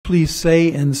please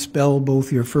say and spell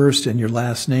both your first and your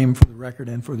last name for the record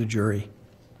and for the jury?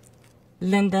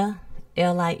 Linda,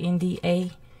 Linda,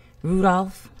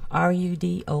 Rudolph,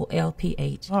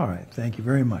 Rudolph. All right, thank you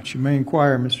very much. You may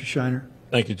inquire, Mr. Shiner.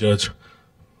 Thank you, Judge.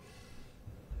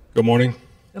 Good morning.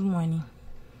 Good morning.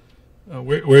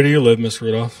 Where do you live, Ms.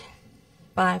 Rudolph?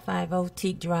 550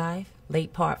 Teak Drive,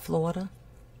 Lake Park, Florida.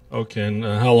 Okay, and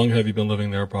how long have you been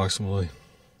living there approximately?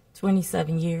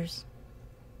 27 years.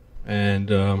 And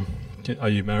are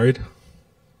you married?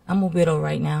 I'm a widow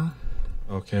right now.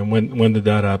 Okay, and when did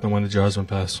that happen? When did your husband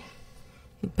pass?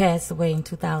 He passed away in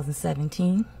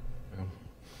 2017.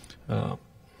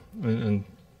 And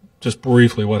just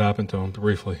briefly, what happened to him?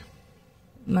 Briefly.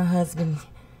 My husband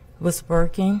was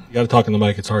working. You got to talk in the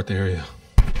mic. It's hard to hear you.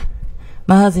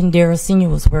 My husband, Daryl Sr.,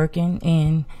 was working,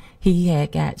 and he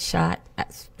had got shot,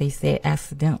 they said,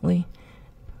 accidentally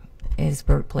at his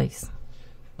workplace.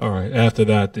 All right. After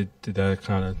that, did that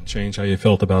kind of change how you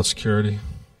felt about security?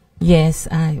 Yes,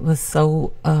 I was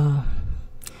so,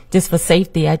 just for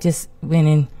safety, I just went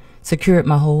and secured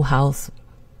my whole house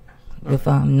with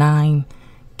 9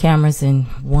 cameras, and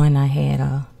one I had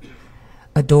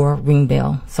a door ring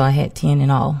bell, so I had 10 in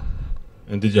all.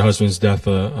 And did your husband's death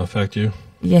affect you?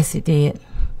 Yes, it did.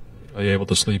 Are you able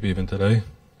to sleep even today?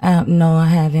 No, I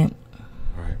haven't.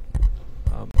 All right.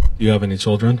 Do you have any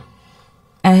children?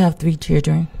 I have 3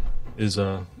 children. Is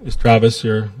Travis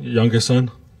your youngest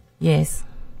son? Yes.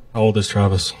 How old is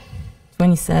Travis?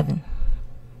 27.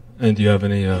 And do you have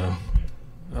any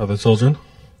other children?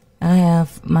 I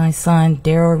have my son,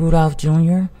 Daryl Rudolph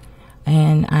Jr.,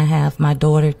 and I have my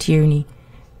daughter, Tierney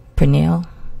Purnell.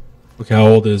 Okay, how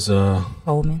old is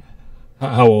Coleman.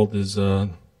 How old is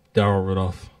Daryl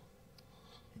Rudolph?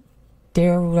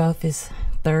 Daryl Rudolph is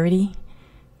 30.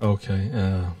 Okay,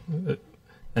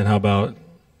 and how about?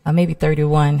 Maybe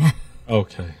 31.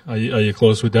 Okay, are you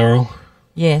close with Daryl?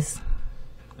 Yes.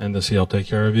 And does he help take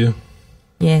care of you?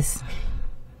 Yes.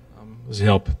 Does he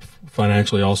help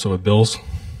financially also with bills?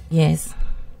 Yes.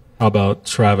 How about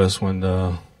Travis?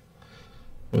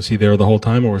 Was he there the whole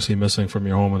time, or was he missing from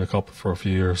your home for a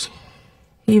few years?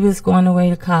 He was going away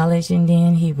to college, and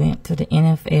then he went to the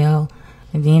NFL.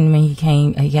 And then when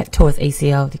he got towards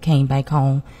ACL, he came back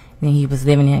home. And then he was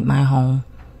living at my home.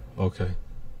 Okay.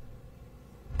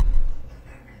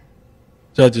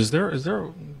 Judge, is there?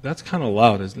 That's kind of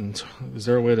loud, isn't? Is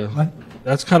there a way to? What?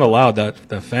 That's kind of loud.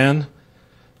 That fan.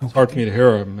 It's hard for me to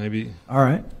hear. Maybe. All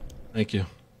right. Thank you.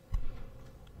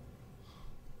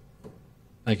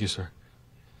 Thank you, sir.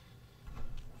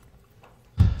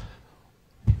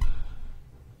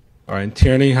 All right, and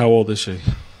Tierney, how old is she?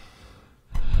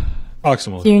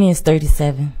 Approximately. Tierney is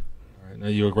 37. All right, now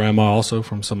you a grandma also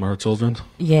from some of her children?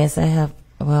 Yes, I have.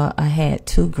 Well, I had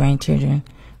 2 grandchildren,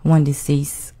 one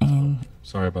deceased, and.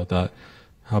 Sorry about that.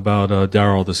 How about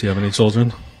Daryl? Does he have any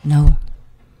children? No.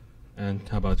 And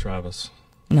how about Travis?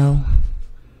 No.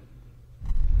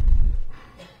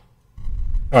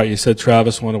 All right, you said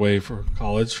Travis went away for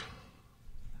college?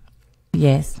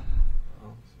 Yes.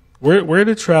 Where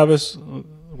did Travis,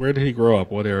 where did he grow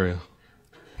up? What area?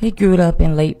 He grew up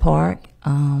in Lake Park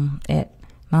at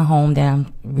my home that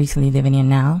I'm recently living in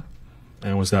now.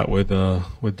 And was that with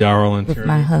Daryl and with Tierney?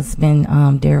 My husband,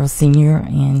 Daryl Sr.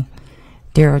 and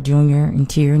Daryl Jr. and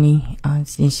Tierney.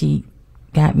 Then she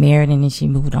got married, and then she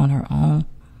moved on her own.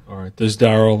 All right. Does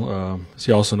Daryl, is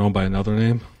he also known by another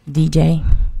name? DJ.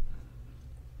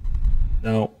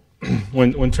 Now,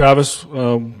 when Travis,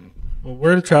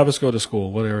 where did Travis go to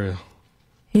school? What area?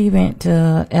 He went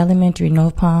to elementary,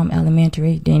 North Palm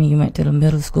Elementary. Then he went to the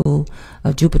middle school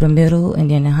of Jupiter Middle,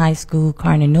 and then the high school,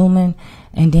 Carnegie Newman,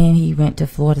 and then he went to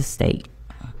Florida State.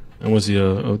 And was he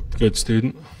a good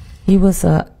student? He was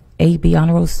a AB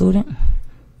honor roll student.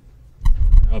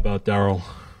 How about Daryl?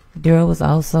 Daryl was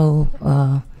also,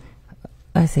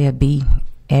 I say, a B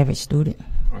average student.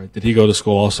 All right. Did he go to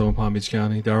school also in Palm Beach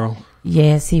County, Daryl?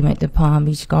 Yes, he went to Palm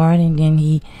Beach Garden, then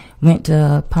he went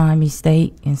to Palm Beach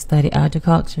State and studied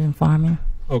agriculture and farming.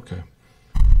 Okay.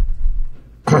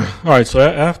 All right, so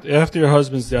after your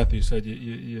husband's death, you said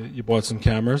you bought some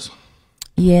cameras?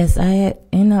 Yes, I had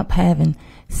ended up having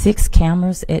 6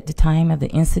 cameras at the time of the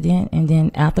incident, and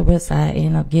then afterwards I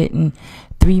ended up getting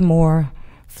 3 more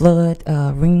flood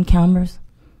ring cameras.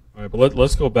 All right, but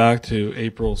let's go back to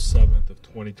April 7th of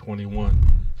 2021.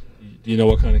 Do you know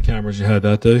what kind of cameras you had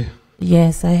that day?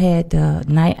 Yes, I had the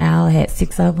Night Owl, I had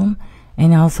 6 of them,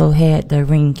 and I also had the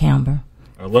ring camera.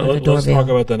 Let's talk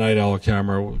about the Night Owl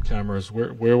cameras.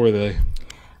 Where were they?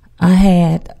 I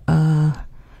had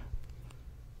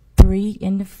 3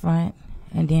 in the front,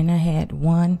 and then I had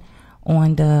 1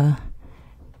 on the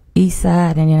east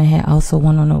side, and then I had also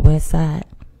 1 on the west side.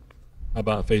 How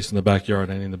about facing the backyard?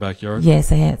 Any in the backyard?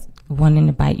 Yes, I had one in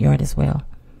the backyard as well.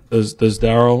 Does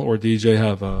Daryl or DJ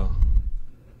have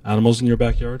animals in your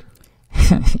backyard?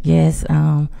 Yes,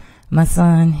 my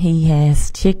son, he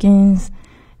has chickens,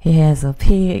 he has a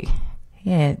pig, he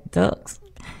had ducks.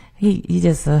 He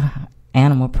just a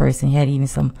animal person. He had even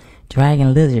some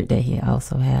dragon lizard that he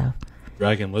also have.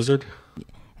 Dragon lizard?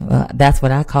 Well, that's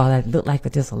what I call it. It looked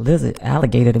like just a lizard,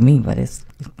 alligator to me, but it's...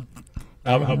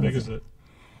 How big is it?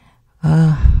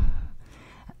 I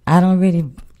don't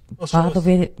really bother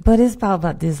with it, but it's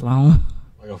about this long.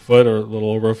 Like a foot or a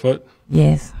little over a foot?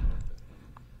 Yes.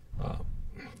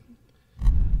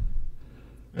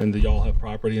 And do y'all have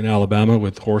property in Alabama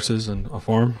with horses and a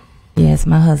farm? Yes,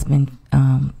 my husband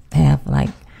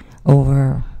have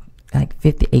over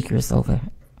 50 acres over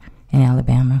in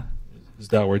Alabama. Is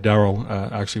that where Daryl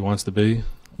actually wants to be?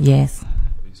 Yes.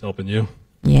 He's helping you?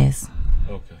 Yes.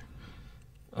 Okay.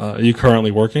 Are you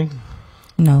currently working?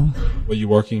 No. Were you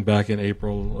working back in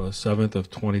April 7th of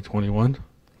 2021?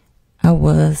 I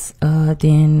was.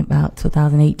 Then about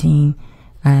 2018,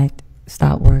 I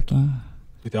stopped working.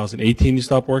 2018 you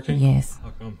stopped working? Yes.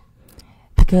 How come?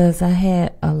 Because I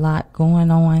had a lot going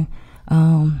on.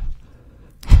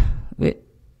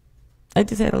 I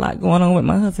just had a lot going on with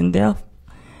my husband's death.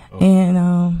 Oh.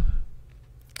 And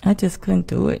I just couldn't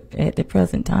do it at the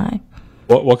present time.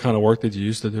 What kind of work did you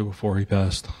used to do before he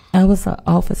passed? I was an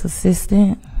office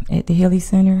assistant at the Healy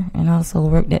Center and also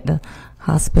worked at the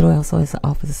hospital also as an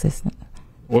office assistant.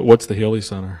 What's the Healy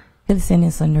Center? Healy Center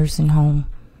is a nursing home.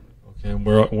 Okay, and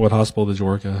what hospital did you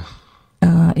work at?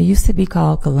 It used to be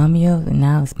called Columbia, and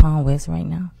now it's Palm West right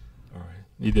now. All right.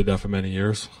 You did that for many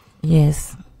years?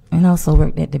 Yes, and also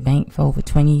worked at the bank for over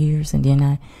 20 years, and then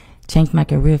I changed my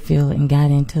career field and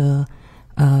got into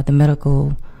the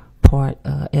medical part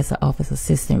as an office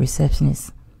assistant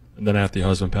receptionist. And then after your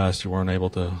husband passed, you weren't able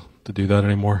to do that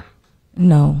anymore?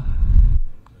 No.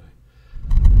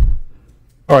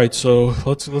 All right, so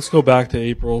let's go back to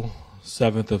April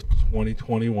 7th of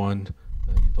 2021.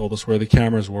 You told us where the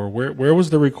cameras were. Where was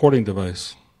the recording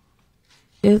device?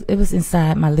 It was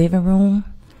inside my living room.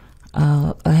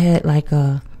 I had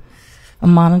a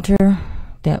monitor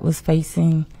that was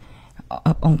facing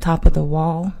up on top of the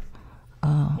wall.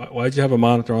 Why'd you have a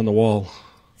monitor on the wall?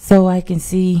 So I can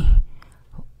see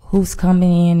who's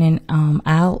coming in and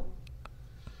out.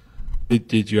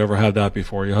 Did you ever have that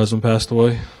before your husband passed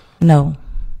away? No.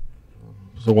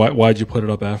 So why'd you put it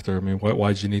up after? I mean,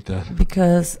 why'd you need that?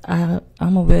 Because I'm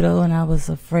a widow, and I was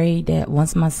afraid that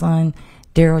once my son,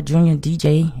 Daryl Jr.,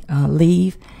 DJ,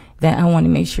 leave, that I wanted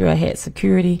to make sure I had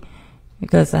security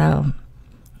because I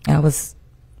was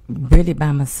really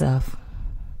by myself.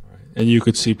 Right. And you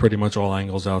could see pretty much all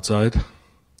angles outside?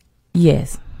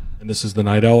 Yes. And this is the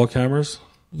night owl cameras?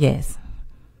 Yes.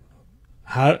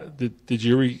 How did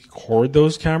you record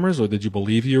those cameras, or did you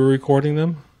believe you were recording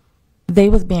them? They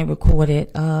was being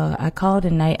recorded. I called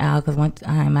the night owl because one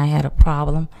time I had a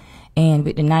problem, and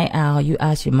with the night owl, you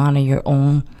actually monitor your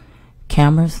own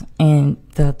cameras. And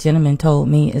the gentleman told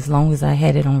me as long as I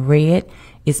had it on red,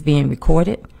 it's being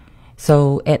recorded.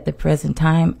 So at the present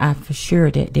time, I'm for sure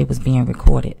that they was being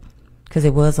recorded because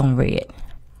it was on red.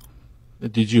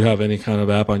 Did you have any kind of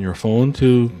app on your phone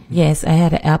to? Yes, I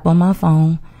had an app on my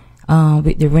phone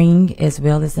with the Ring as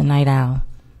well as the night owl.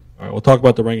 All right, we'll talk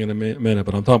about the Ring in a minute,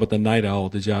 but I'm talking about the night owl.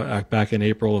 Did you back in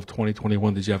April of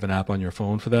 2021? Did you have an app on your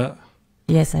phone for that?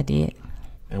 Yes, I did.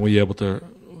 And were you able to?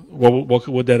 What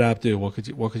would that app do? What could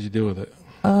you do with it?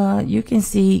 You can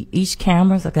see each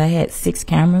camera. Like I had 6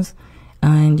 cameras,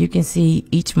 and you can see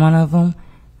each one of them,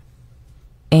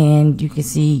 and you can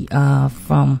see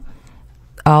from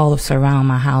all surround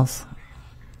my house.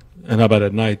 And how about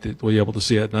at night? Were you able to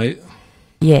see at night?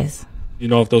 Yes. You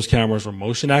know if those cameras were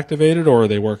motion activated or are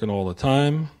they working all the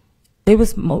time? They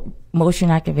was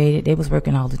motion activated. They was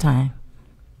working all the time.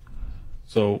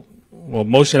 So, well,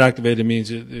 motion activated means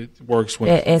it works when...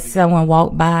 As someone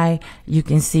walked by, you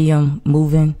can see them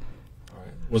moving. All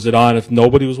right. Was it on if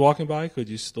nobody was walking by? Could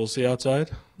you still see outside?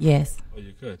 Yes. Oh,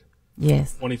 you could?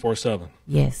 Yes. 24/7?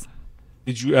 Yes.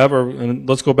 Did you ever, and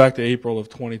let's go back to April of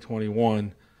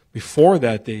 2021, before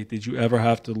that date, did you ever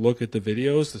have to look at the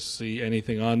videos to see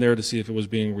anything on there to see if it was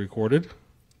being recorded?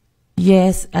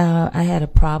 Yes, I had a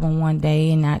problem one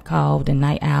day, and I called the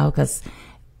night owl because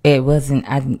it wasn't,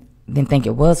 I didn't think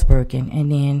it was working.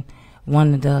 And then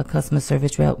one of the customer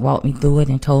service rep walked me through it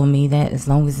and told me that as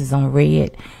long as it's on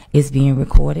red, it's being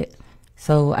recorded.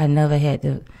 So I never had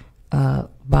to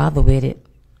bother with it.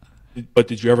 But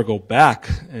did you ever go back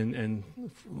and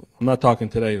I'm not talking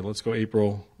today, let's go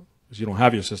April, because you don't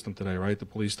have your system today, right? The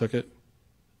police took it?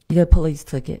 The police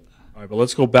took it. All right, but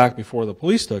let's go back before the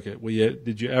police took it.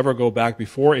 Did you ever go back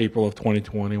before April of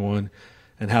 2021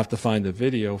 and have to find a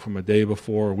video from a day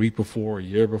before, a week before, a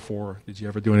year before? Did you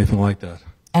ever do anything like that?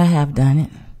 I have done it.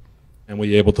 And were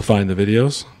you able to find the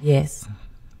videos? Yes.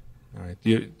 All right.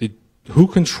 Who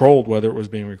controlled whether it was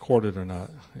being recorded or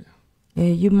not? Yeah,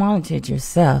 you monitored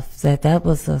yourself. That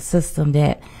was a system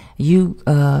that you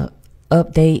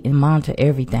update and monitor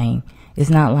everything. It's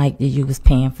not like that you was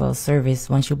paying for a service.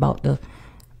 Once you bought the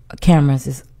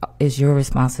cameras, is your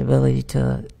responsibility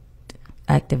to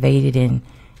activate it and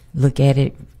look at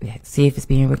it, see if it's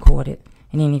being recorded.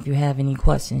 And then if you have any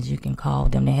questions, you can call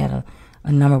them. They had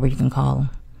a number where you can call them.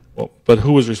 Well, but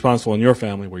who was responsible in your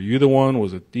family? Were you the one?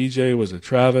 Was it DJ? Was it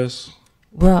Travis?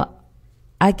 Well,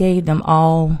 I gave them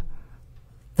all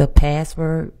the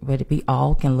password where we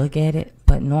all can look at it,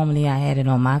 but normally I had it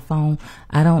on my phone.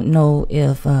 I don't know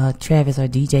if Travis or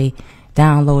DJ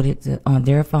downloaded it on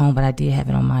their phone, but I did have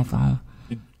it on my phone.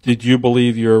 Did you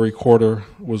believe your recorder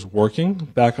was working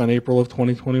back on April of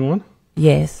 2021?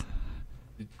 Yes.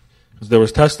 Because there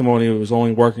was testimony it was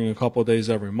only working a couple of days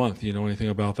every month. Do you know anything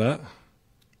about that?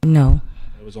 No.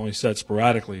 It was only set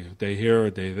sporadically, a day here,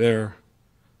 a day there.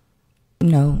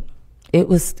 No. It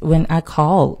was when I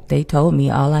called, they told me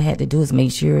all I had to do is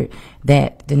make sure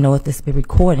that the notice of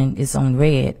recording is on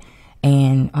red,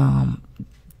 and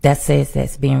that says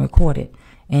that's being recorded.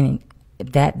 And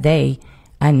that day,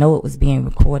 I know it was being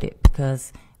recorded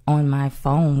because on my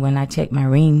phone, when I checked my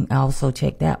ring, I also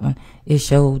checked that one. It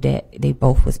showed that they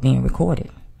both was being recorded.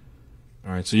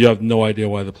 All right, so you have no idea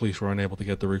why the police were unable to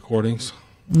get the recordings?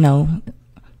 No.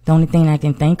 The only thing I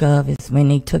can think of is when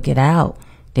they took it out,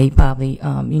 they probably,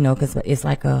 because it's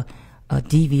like a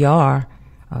DVR,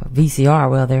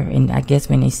 VCR rather, and I guess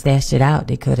when they stashed it out,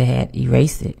 they could have had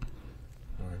erased it.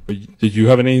 All right, but did you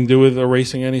have anything to do with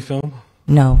erasing any film?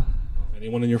 No.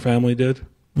 Anyone in your family did?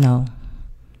 No.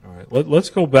 All right, let's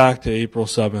go back to April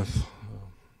 7th,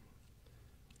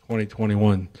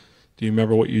 2021. Do you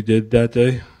remember what you did that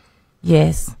day?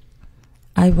 Yes.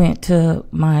 I went to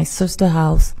my sister's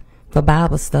house for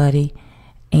Bible study,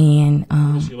 and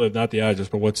Where does she live? Not the address,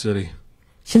 but what city?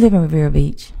 she lived in Revere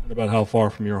Beach. And about how far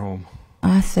from your home?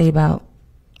 I say about,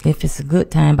 if it's a good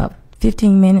time, about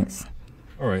 15 minutes.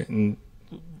 All right, and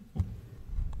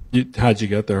how'd you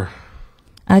get there?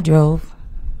 I drove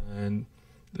And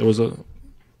there was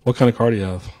what kind of car do you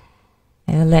have?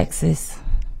 at a Lexus.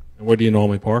 And where do you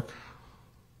normally park?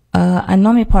 I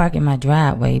normally park in my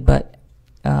driveway, but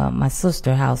my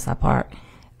sister's house I park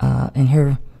in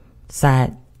her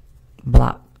side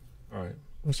block. All right,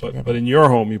 Where she live. but in your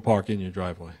home you park in your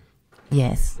driveway.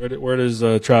 Yes. Where does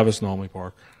Travis normally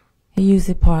park? He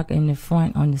usually park in the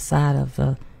front on the side of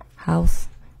the house,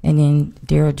 and then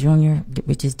Daryl Jr.,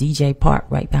 which is DJ, park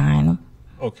right behind him.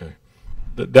 Okay.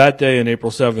 That day on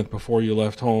April 7th, before you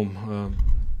left home,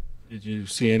 did you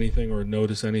see anything or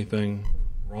notice anything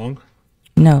wrong?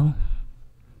 No.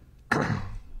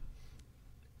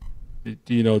 Do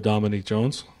you know Dominique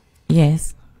Jones?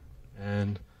 Yes.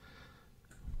 And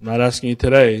I'm not asking you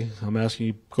today. I'm asking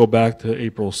you to go back to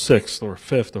April 6th or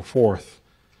 5th or 4th.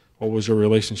 What was your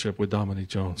relationship with Dominique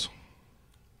Jones?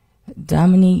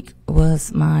 Dominique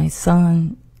was my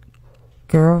son's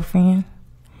girlfriend,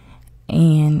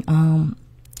 and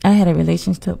I had a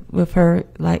relationship with her.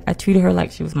 Like, I treated her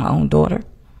like she was my own daughter.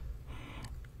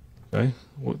 Okay.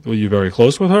 Were you very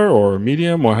close with her, or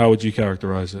medium, or how would you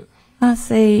characterize it? I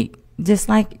say just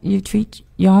like you treat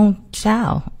your own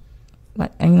child.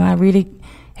 Like, I really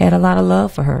had a lot of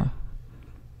love for her.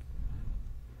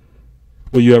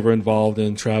 Were you ever involved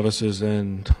in Travis's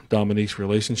and Dominique's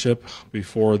relationship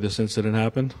before this incident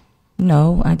happened?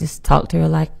 No, I just talked to her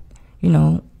like,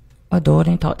 a daughter,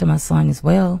 and talked to my son as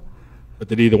well. But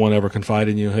did either one ever confide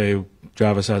in you, hey,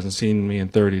 Travis hasn't seen me in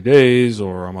 30 days,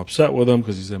 or I'm upset with him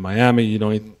because he's in Miami? You know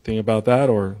anything about that?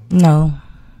 Or No.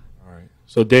 All right.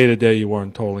 So day to day you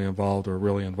weren't totally involved or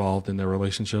really involved in their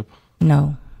relationship?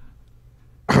 No.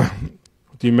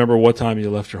 Do you remember what time you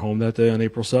left your home that day on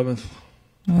April 7th?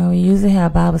 Well, we usually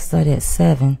have Bible study at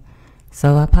 7,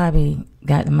 so I probably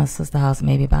got to my sister's house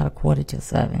maybe about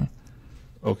 6:45.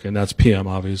 Okay, and that's PM,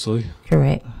 obviously.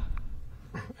 Correct.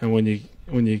 And when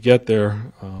you get there,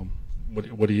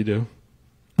 what do you do?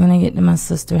 When I get to my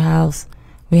sister's house,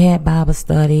 we had Bible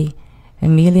study.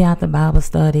 Immediately after Bible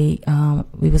study,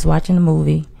 we was watching a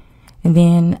movie, and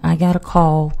then I got a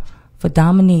call for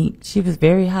Dominique. She was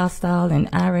very hostile and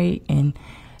irate, and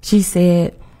she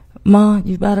said, "Ma,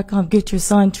 you better come get your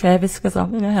son Travis, because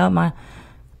I'm finna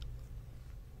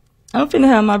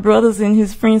have my brothers and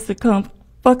his friends to come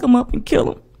fuck him up and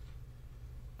kill him."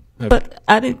 But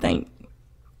I didn't think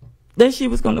that she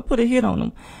was going to put a hit on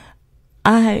him.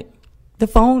 I the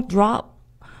phone dropped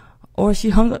or she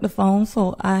hung up the phone,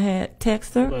 so I had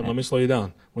text her. Let me slow you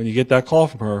down. When you get that call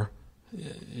from her,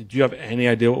 do you have any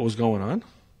idea what was going on?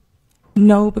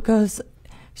 No, because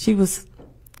she was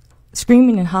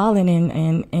screaming and hollering,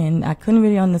 and I couldn't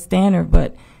really understand her,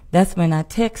 but that's when I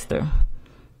texted her.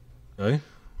 Okay.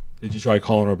 Did you try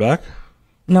calling her back?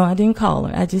 No, I didn't call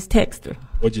her. I just texted her.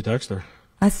 What'd you text her?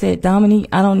 I said, Dominique,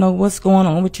 I don't know what's going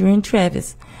on with you and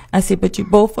Travis. I said, but you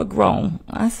both are grown.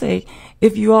 I say,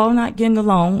 if you all not getting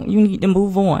along, you need to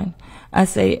move on. I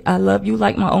say, I love you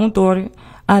like my own daughter.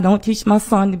 I don't teach my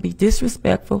son to be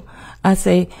disrespectful. I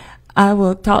say, I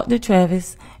will talk to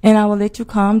Travis and I will let you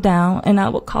calm down and I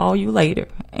will call you later.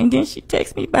 And then she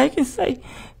texts me back and say,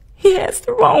 he has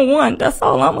the wrong one. That's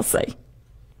all I'm going to say.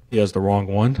 He has the wrong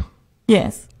one?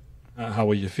 Yes. How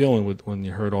were you feeling when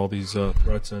you heard all these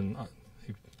threats and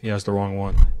he has the wrong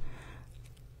one?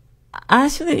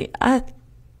 Actually, I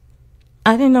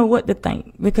didn't know what to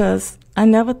think because I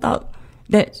never thought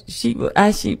that she would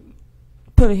actually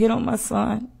put a hit on my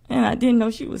son, and I didn't know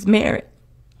she was married.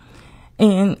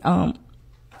 And I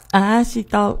actually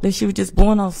thought that she was just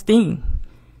born off steam.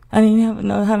 I didn't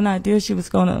have an idea she was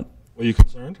going to. Were you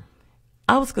concerned?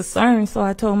 I was concerned, so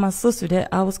I told my sister that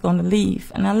I was going to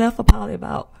leave. And I left for probably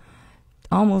about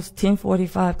almost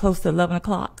 10:45, close to 11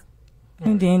 o'clock. Right.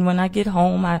 And then when I get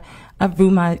home, I view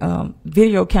my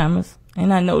video cameras,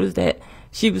 and I noticed that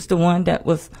she was the one that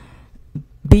was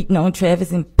beating on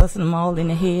Travis and busting them all in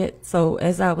the head. So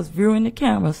as I was viewing the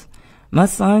cameras, my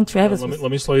son Travis.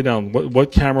 Let me slow you down.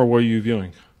 What camera were you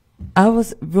viewing? I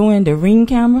was viewing the Ring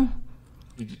camera.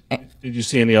 Did you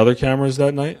see any other cameras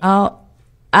that night?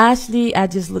 Actually, I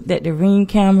just looked at the Ring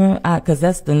camera because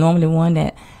that's the normally one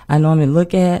that I normally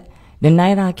look at. The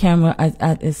night eye camera,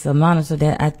 it's a monitor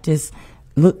that I just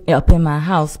look up in my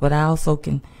house, but I also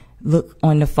can look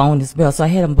on the phone as well. So I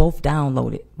had them both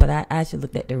downloaded, but I actually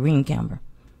looked at the Ring camera.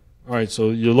 All right, so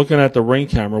you're looking at the Ring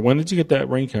camera. When did you get that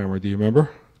Ring camera? Do you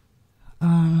remember?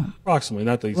 Approximately,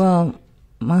 not the exact. Well,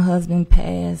 my husband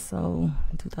passed, so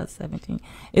in 2017.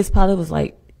 It probably was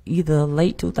like either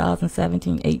late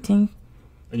 2017, 18.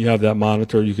 And you have that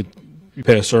monitor. You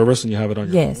pay a service and you have it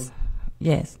on your phone?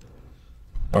 Yes.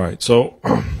 All right. So,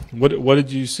 what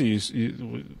did you see?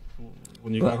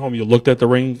 When you got home, you looked at the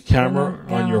Ring camera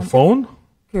on your phone?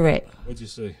 Correct. What did you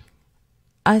see?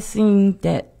 I seen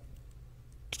that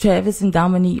Travis and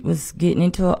Dominique was getting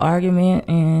into an argument,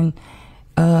 and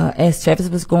as Travis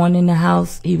was going in the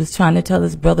house, he was trying to tell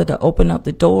his brother to open up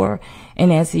the door,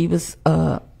 and as he was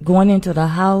going into the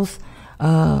house,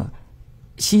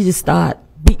 she just started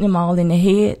beating him all in the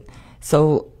head.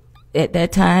 So at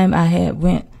that time, I had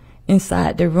went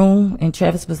inside the room, and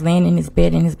Travis was laying in his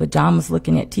bed in his pajamas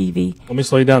looking at TV. Let me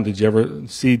slow you down. Did you ever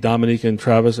see Dominique and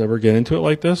Travis ever get into it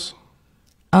like this?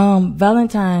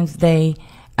 Valentine's Day,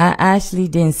 I actually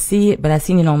didn't see it, but I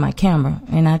seen it on my camera,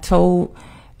 and I told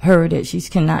her that she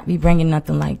cannot be bringing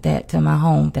nothing like that to my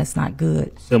home. That's not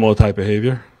good. Similar type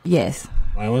behavior? Yes.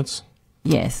 Violence?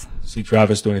 Yes. See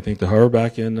Travis do anything to her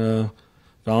back in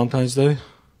Valentine's Day?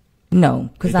 No,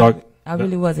 because I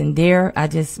really wasn't there.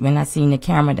 When I seen the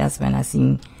camera, that's when I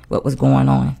seen what was going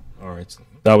on. All right.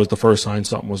 That was the first sign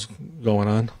something was going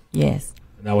on? Yes.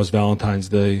 And that was Valentine's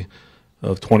Day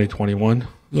of 2021?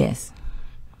 Yes.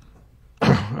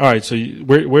 All right. So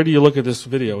where do you look at this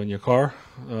video? In your car?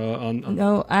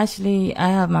 No, actually, I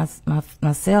have my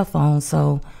cell phone,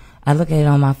 so I look at it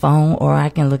on my phone, or I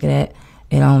can look at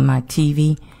it on my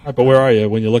TV. All right, but where are you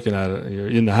when you're looking at it? You're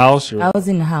in the house? I was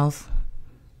in the house.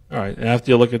 All right. And after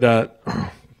you look at that,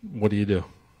 what do you do?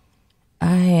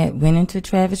 I had went into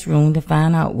Travis' room to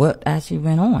find out what actually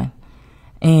went on.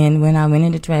 And when I went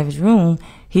into Travis' room,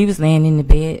 he was laying in the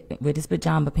bed with his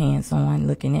pajama pants on,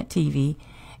 looking at TV.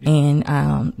 And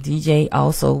DJ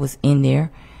also was in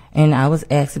there. And I was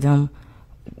asking him,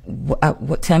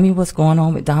 tell me what's going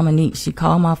on with Dominique. She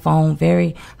called my phone,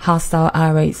 very hostile,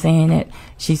 irate, saying that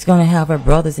she's going to have her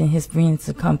brothers and his friends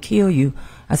to come kill you.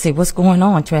 I said, what's going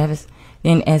on, Travis?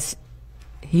 Then as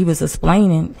he was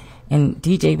explaining, and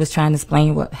DJ was trying to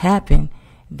explain what happened,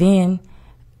 then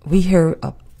we heard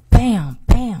a bam,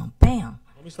 bam, bam.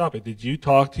 Let me stop it. Did you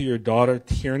talk to your daughter,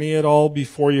 Tierney, at all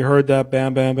before you heard that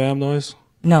bam, bam, bam noise?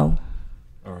 No.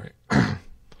 All right.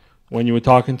 When you were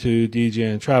talking to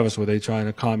DJ and Travis, were they trying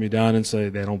to calm you down and say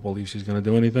they don't believe she's going to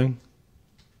do anything?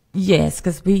 Yes,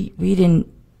 because I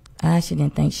actually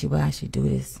didn't think she would actually do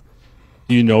this.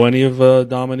 Do you know any of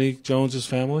Dominique Jones's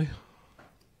family?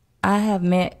 I have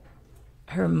met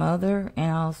her mother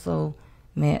and also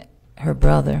met her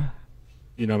brother.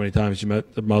 You know how many times you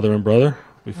met the mother and brother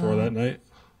before that night?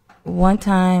 One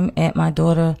time at my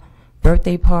daughter's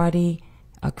birthday party,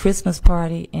 a Christmas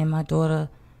party and my daughter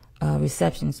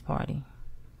receptionist party.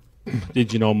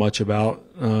 Did you know much about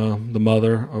the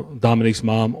mother, Dominique's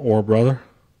mom or brother?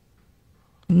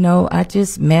 No, I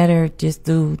just met her just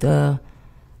through the,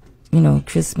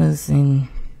 Christmas and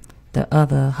the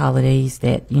other holidays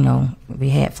that, we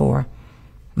had for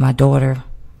my daughter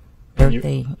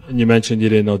birthday. And you mentioned you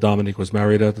didn't know Dominique was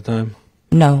married at the time?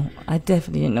 No, I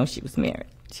definitely didn't know she was married.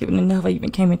 She would have never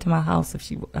even came into my house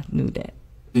if I knew that.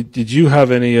 Did you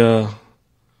have any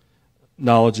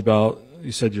knowledge about,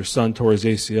 you said your son tore his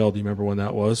ACL. Do you remember when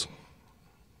that was?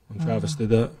 When Travis did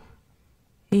that?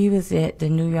 He was at the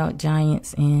New York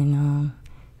Giants, and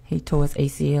he tore his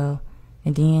ACL.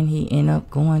 And then he ended up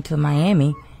going to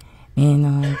Miami,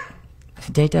 and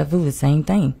deja vu, the same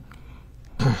thing.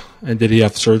 And did he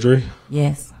have surgery?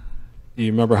 Yes. Do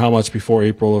you remember how much before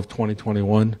April of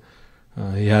 2021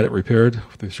 he had it repaired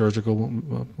through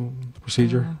surgical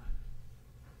procedure?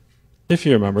 If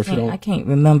you remember, if you don't. I can't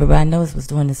remember, but I know it was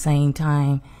during the same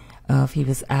time he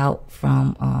was out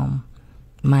from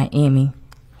Miami.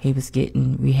 He was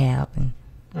getting rehab.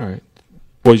 All right.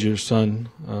 Was your son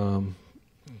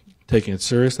taking it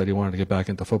serious that he wanted to get back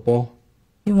into football?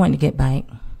 He wanted to get back.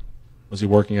 Was he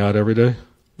working out every day?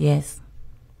 Yes.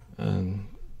 And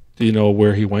do you know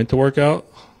where he went to work out?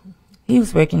 He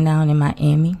was working down in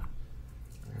Miami.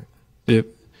 Do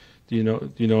you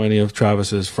know any of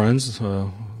Travis's friends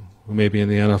who may be in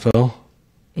the NFL?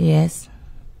 Yes.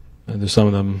 And do some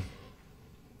of them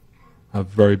have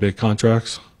very big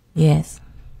contracts? Yes.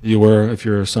 You were, if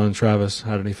your son Travis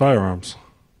had any firearms?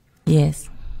 Yes.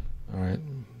 All right.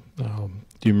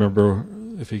 Do you remember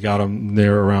if he got them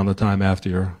there around the time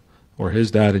after or his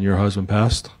dad and your husband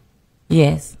passed?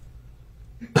 Yes.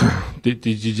 Did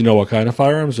you know what kind of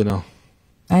firearms or no?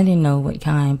 I didn't know what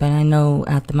kind, but I know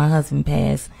after my husband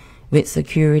passed, with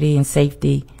security and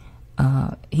safety,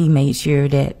 he made sure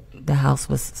that the house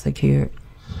was secured.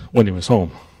 When he was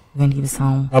home? When he was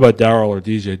home. How about Daryl or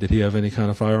DJ? Did he have any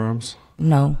kind of firearms?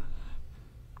 No.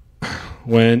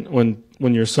 When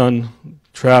your son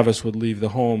Travis would leave the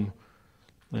home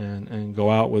and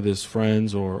go out with his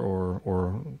friends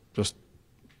or just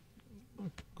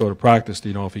go to practice, do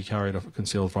you know if he carried a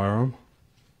concealed firearm?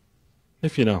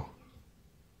 If you know.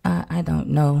 I don't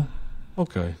know.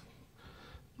 Okay.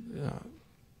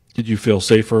 Did you feel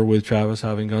safer with Travis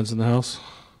having guns in the house?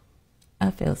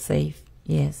 I feel safe,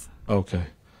 yes. Okay.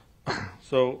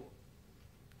 So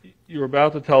you were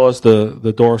about to tell us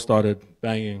the door started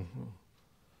banging.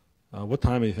 What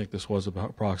time do you think this was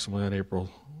about approximately on April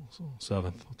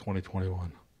 7th,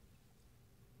 2021?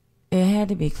 It had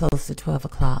to be close to 12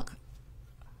 o'clock.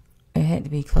 It had to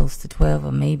be close to 12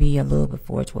 or maybe a little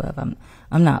before 12.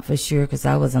 I'm not for sure because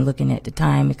I wasn't looking at the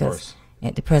time because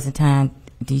at the present time,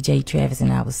 DJ Travis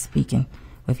and I was speaking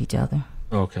with each other.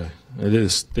 Okay.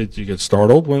 Did you get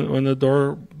startled when the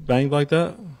door banged like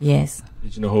that? Yes.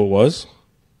 Did you know who it was?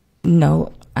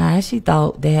 No. I actually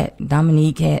thought that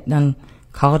Dominique had done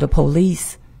called the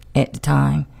police at the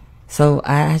time. So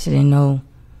I actually didn't know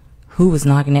who was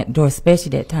knocking at the door, especially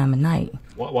that time of night.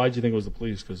 Why did you think it was the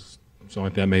police? Because something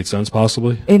like that made sense,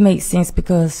 possibly? It made sense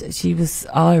because she was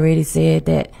already said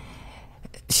that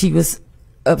she was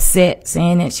upset,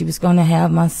 saying that she was going to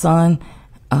have my son,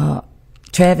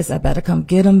 Travis, I better come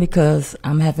get him because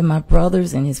I'm having my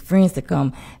brothers and his friends to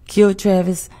come kill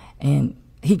Travis, and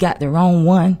he got the wrong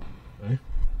one. Okay.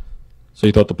 So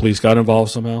you thought the police got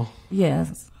involved somehow?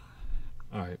 Yes.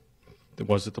 All right.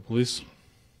 Was it the police?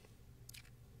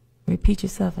 Repeat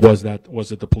yourself. Was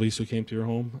it the police who came to your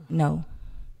home? No.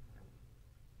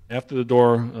 After the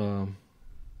door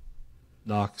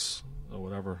knocks, or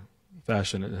whatever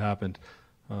fashion it happened,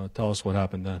 tell us what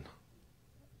happened then.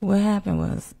 What happened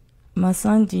was my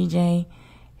son DJ,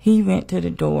 he went to the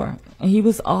door, and he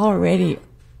was already,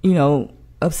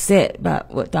 upset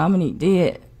about what Dominique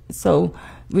did. So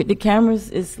with the cameras,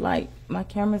 it's like my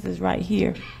cameras is right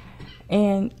here.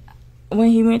 And when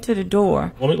he went to the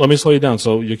door. Let me slow you down.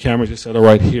 So your cameras, you said, are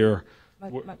right here.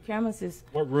 My cameras is.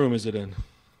 What room is it in?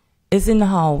 It's in the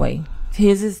hallway.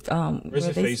 His is. Where's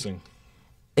it facing?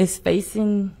 It's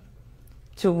facing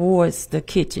towards the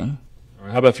kitchen. All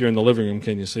right. How about if you're in the living room?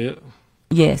 Can you see it?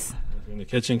 Yes. If you're in the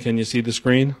kitchen, can you see the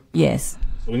screen? Yes.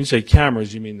 So when you say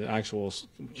cameras, you mean the actual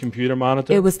computer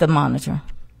monitor? It was the monitor.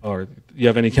 Or do you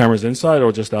have any cameras inside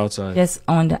or just outside? Just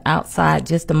on the outside,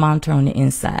 just the monitor on the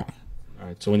inside. All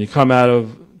right. So when you come out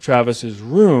of Travis's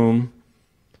room,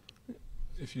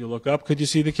 if you look up, could you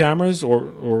see the cameras,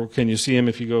 or can you see him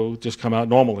if you just come out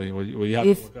normally? Will you have to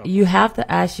look up? You have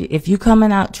to actually, if you're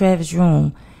coming out Travis'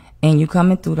 room and you're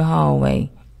coming through the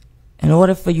hallway, in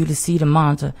order for you to see the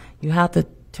monitor, you have to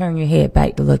turn your head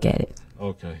back to look at it.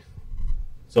 Okay.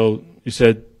 So you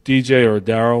said DJ or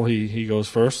Daryl, he goes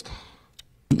first?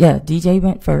 Yeah, DJ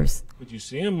went first. Did you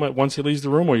see him once he leaves the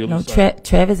room, or you No, lose sight?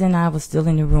 Travis and I were still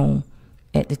in the room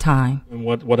at the time. And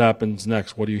what happens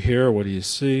next? What do you hear? What do you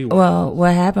see? Well,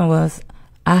 what happened was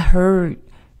I heard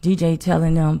DJ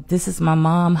telling them, "This is my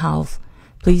mom's house.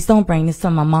 Please don't bring this to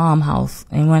my mom's house."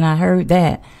 And when I heard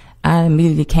that, I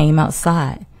immediately came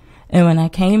outside. And when I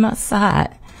came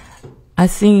outside, I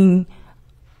seen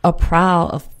a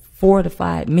crowd of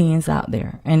fortified men out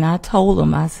there. And I told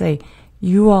them, I say,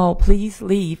 "You all please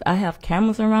leave. I have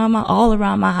cameras all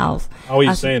around my house." How are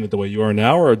you saying it, the way you are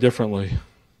now or differently?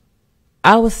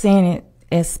 I was saying it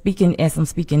as I'm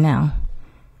speaking now.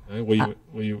 Okay.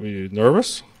 Were you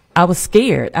nervous? I was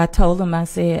scared. I told them, I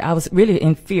said, I was really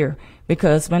in fear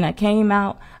because when I came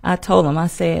out, I told them, I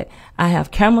said, "I have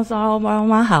cameras all around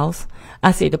my house."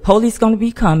 I said, "The police going to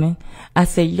be coming." I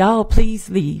said, "Y'all please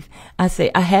leave." I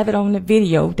said, "I have it on the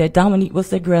video that Dominique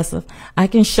was aggressive. I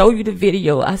can show you the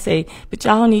video." I say, "But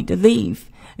y'all need to leave."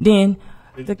 Then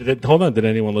Hold on, did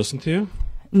anyone listen to you?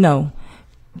 no,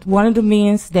 one of the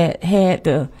men that had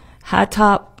the high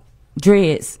top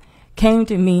dreads came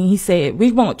to me. He said,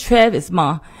 "We want Travis,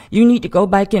 Ma. You need to go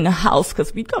back in the house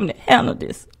because we come to handle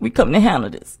this. We come to handle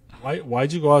this."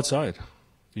 Why'd you go outside?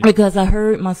 Because I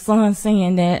heard my son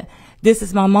saying that this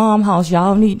is my mom's house.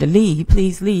 Y'all need to leave.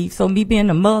 Please leave. So me being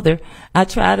a mother, I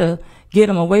try to get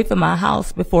him away from my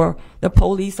house before the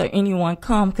police or anyone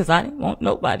come because I didn't want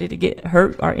nobody to get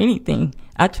hurt or anything.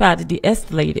 I tried to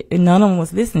de-escalate it, and none of them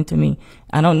was listening to me.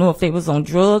 I don't know if they was on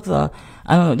drugs or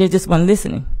I don't know. They just weren't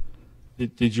listening.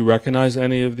 Did you recognize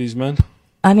any of these men?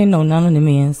 I didn't know none of the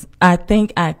men. I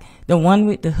think the one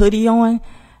with the hoodie on,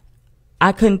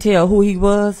 I couldn't tell who he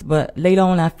was, but later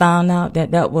on I found out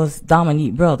that was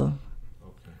Dominique's brother.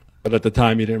 Okay. But at the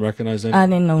time you didn't recognize any? I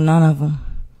didn't know none of them.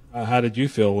 How did you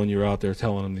feel when you were out there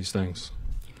telling them these things?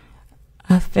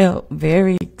 I felt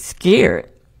very scared.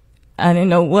 I didn't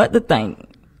know what to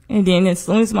think. And then as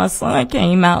soon as my son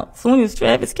came out, as soon as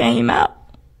Travis came out,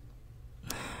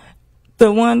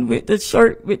 the one with the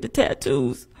shirt with the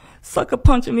tattoos sucker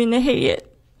punched him in the head.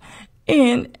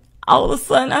 And all of a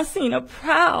sudden I seen a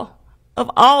crowd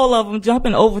of all of them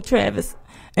jumping over Travis.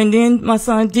 And then my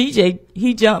son DJ,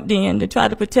 he jumped in to try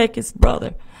to protect his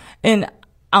brother. And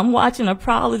I'm watching a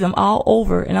crowd of them all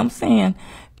over, and I'm saying,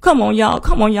 come on, y'all,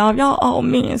 y'all all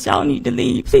men, y'all need to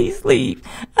leave, please leave.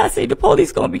 I say, the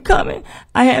police gonna be coming.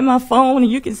 I had my phone,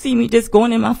 and you can see me just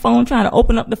going in my phone, trying to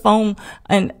open up the phone,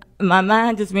 and my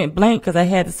mind just went blank because I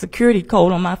had a security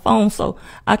code on my phone, so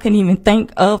I couldn't even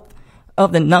think of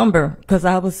the number because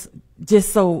I was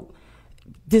just so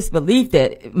disbelieved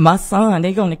that my son,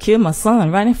 they're gonna kill my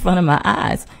son right in front of my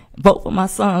eyes. Both of my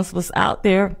sons was out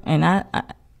there, and I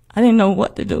didn't know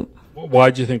what to do. Why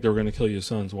did you think they were going to kill your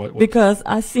sons? What? Because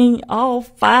I seen all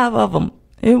 5 of them.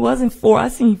 It wasn't 4. I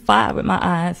seen 5 with my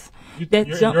eyes.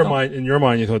 In your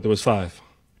mind, you thought there was 5.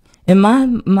 In my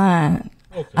mind,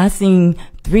 okay. I seen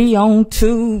 3 on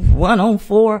 2, 1 on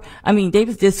 4. I mean, they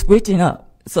was just switching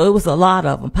up. So it was a lot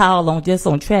of them piled on just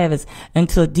on Travis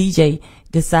until DJ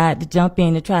decided to jump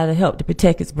in to try to help to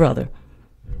protect his brother.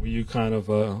 Were you kind of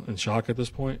in shock at this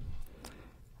point?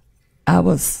 I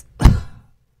was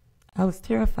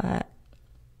terrified.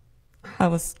 I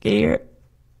was scared.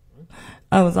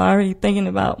 I was already thinking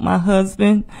about my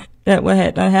husband, that what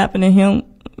had done happened to him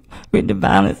with the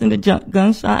violence and the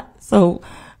gunshot. So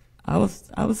I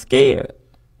was scared.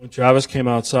 When Travis came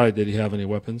outside, did he have any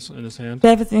weapons in his hand?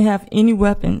 Travis didn't have any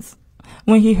weapons.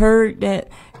 When he heard that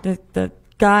the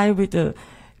guy with the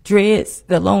dreads,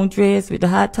 the long dreads with the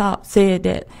high top said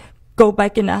that, "Go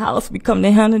back in the house. We come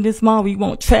to handle this mom. We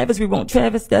want Travis. We want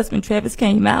Travis." That's when Travis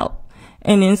came out.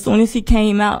 And then as soon as he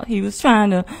came out, he was trying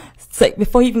to say,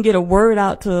 before he even get a word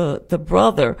out to the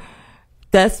brother,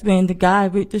 that's when the guy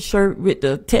with the shirt with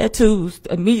the tattoos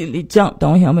immediately jumped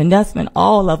on him. And that's when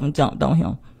all of them jumped on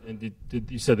him. And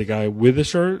did you said the guy with the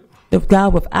shirt? The guy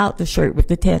without the shirt with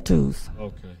the tattoos.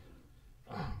 Okay.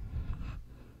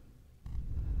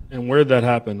 And where did that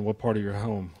happen? What part of your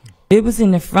home? It was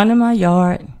in the front of my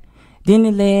yard. Then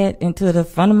it led into the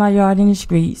front of my yard in the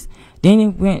streets. Then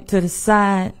it went to the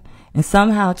side, and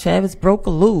somehow Travis broke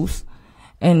loose.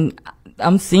 And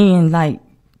I'm seeing like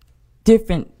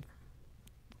different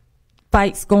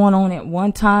fights going on at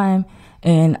one time,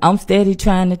 and I'm steady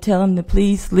trying to tell him to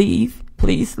please leave,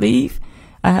 please leave.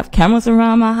 I have cameras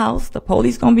around my house. The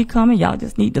police gonna be coming. Y'all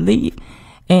just need to leave.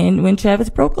 And when Travis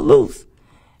broke loose,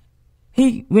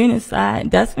 he went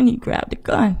inside. That's when he grabbed the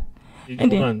gun.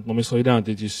 Hold on, let me slow you down.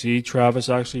 Did you see Travis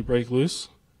actually break loose?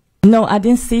 No, I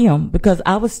didn't see him because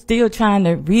I was still trying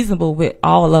to reasonable with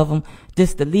all of them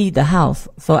just to leave the house.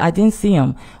 So I didn't see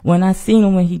him. When I seen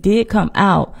him, when he did come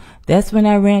out, that's when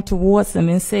I ran towards him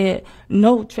and said,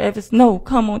 "No, Travis, no,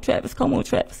 come on, Travis, come on,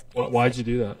 Travis." Why'd you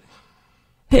do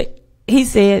that? He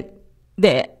said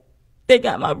that they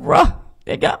got my bro.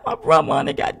 They got my bro, man.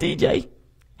 They got DJ.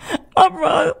 My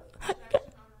bro.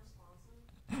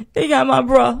 They got my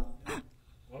bro.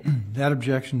 That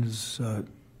objection is,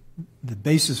 the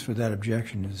basis for that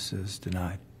objection is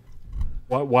denied.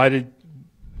 Why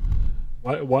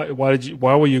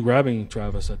were you grabbing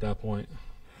Travis at that point?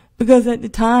 Because at the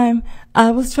time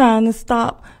I was trying to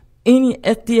stop any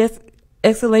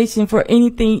escalation for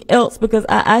anything else because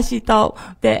I actually thought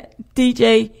that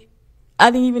DJ,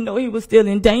 I didn't even know he was still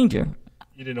in danger.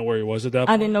 You didn't know where he was at that point?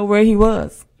 I didn't know where he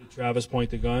was. Did Travis point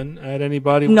the gun at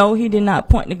anybody? No, he did not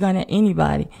point the gun at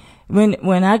anybody.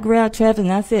 When I grabbed Travis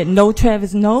and I said, "No,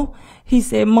 Travis, no," he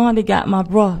said, "Mom, they got my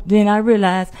bro." Then I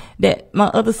realized that my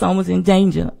other son was in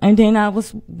danger. And then I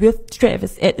was with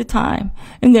Travis at the time.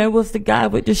 And there was the guy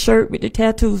with the shirt with the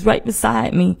tattoos right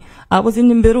beside me. I was in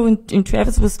the middle and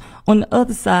Travis was on the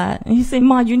other side. And he said,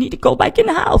 "Mom, you need to go back in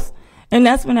the house." And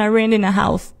that's when I ran in the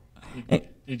house.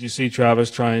 Did you see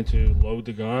Travis trying to load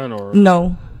the gun or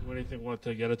No. do anything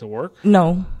to get it to work?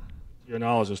 No. Your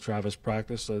knowledge, does Travis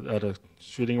practice at a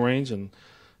shooting range and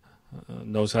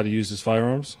knows how to use his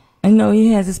firearms? I know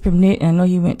he has his permit, and I know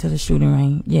he went to the shooting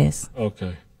range, yes.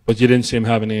 Okay. But you didn't see him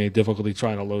having any difficulty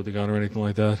trying to load the gun or anything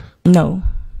like that? No.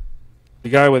 The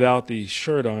guy without the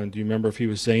shirt on, do you remember if he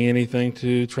was saying anything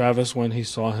to Travis when he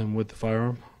saw him with the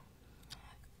firearm?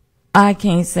 I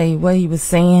can't say what he was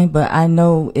saying, but I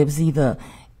know it was either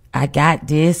 "I got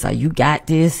this" or "You got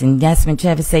this," and that's when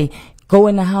Travis say, "Go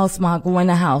in the house, Ma, go in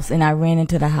the house." And I ran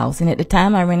into the house. And at the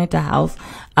time I ran into the house,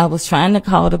 I was trying to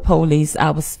call the police.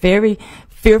 I was very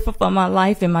fearful for my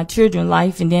life and my children's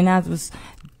life. And then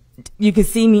you could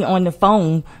see me on the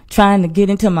phone trying to get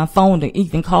into my phone to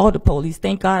even call the police.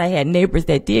 Thank God I had neighbors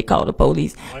that did call the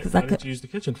police. Why didn't you use the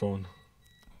kitchen phone?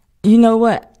 You know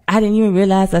what? I didn't even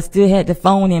realize I still had the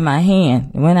phone in my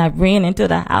hand. When I ran into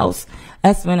the house,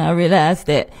 that's when I realized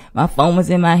that my phone was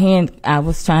in my hand. I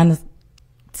was trying to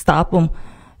stop him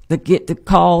to get the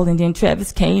call, and then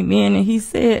Travis came in and he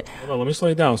said, Hold on, let me slow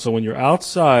you down. So when you're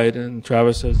outside and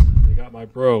Travis says, "They got my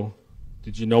bro,"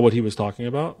 did you know what he was talking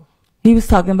about? he was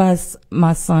talking about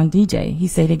my son DJ. He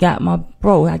said, "They got my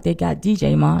bro, like they got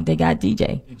DJ, Mom. They got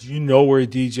DJ." Did you know where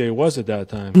DJ was at that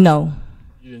time? No.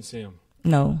 You didn't see him?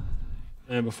 No.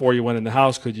 And before you went in the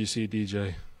house, could you see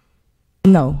DJ?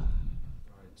 No. All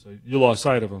right, so you lost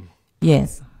sight of him.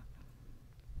 Yes.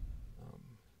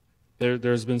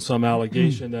 There's been some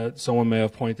allegation that someone may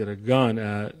have pointed a gun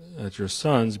at your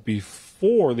sons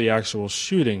before the actual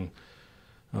shooting.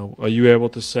 Are you able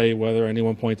to say whether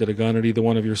anyone pointed a gun at either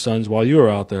one of your sons while you were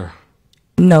out there?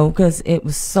 No, because it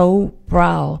was so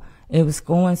broad. It was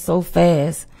going so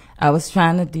fast. I was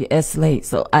trying to de-escalate,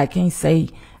 so I can't say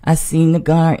I seen the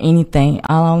gun or anything.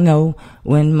 All I know,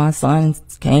 when my sons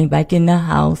came back in the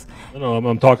house. No,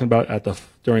 I'm talking about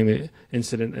during the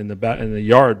incident in the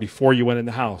yard before you went in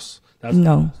the house.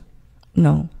 No.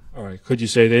 All right. Could you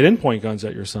say they didn't point guns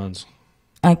at your sons?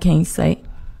 I can't say,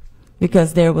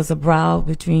 because there was a brawl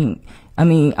between.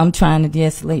 I'm trying to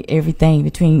de-escalate everything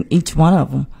between each one of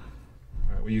them.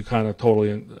 All right. Were you kind of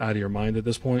totally out of your mind at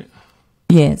this point?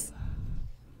 Yes.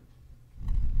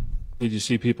 Did you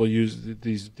see people use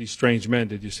these strange men?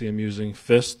 Did you see them using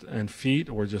fist and feet,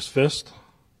 or just fist?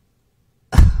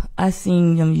 I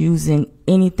seen them using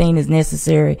anything that's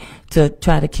necessary to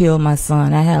try to kill my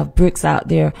son. I have bricks out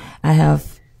there. I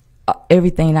have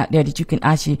everything out there that you can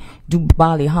actually do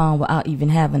bodily harm without even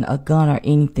having a gun or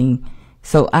anything.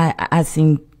 So I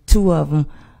seen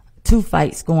two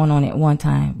fights going on at one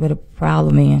time with a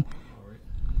prowler man. All right.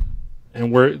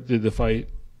 And where did the fight?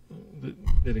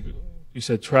 You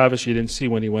said Travis you didn't see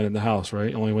when he went in the house,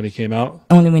 right? Only when he came out?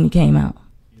 Only when he came out.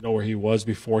 You know where he was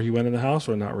before he went in the house,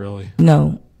 or not really?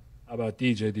 No. How about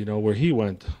DJ? Do you know where he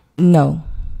went? No.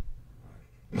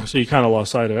 So you kind of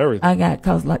lost sight of everything. I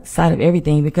got sight of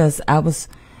everything because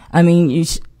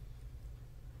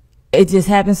it just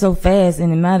happened so fast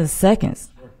in a matter of seconds.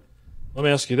 Let me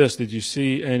ask you this. Did you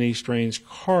see any strange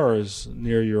cars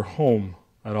near your home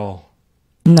at all?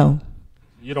 No.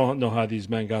 You don't know how these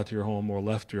men got to your home or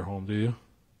left your home, do you?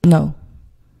 No.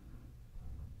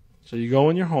 So you go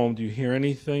in your home. Do you hear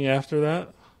anything after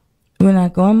that? When I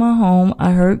go in my home,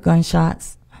 I heard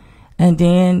gunshots. And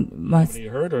then You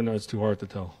heard, or no, it's too hard to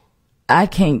tell? I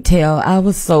can't tell. I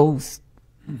was so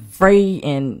afraid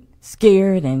and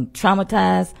scared and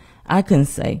traumatized. I couldn't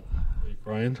say. Are you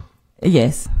crying?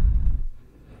 Yes.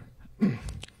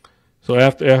 So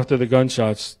after the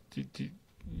gunshots,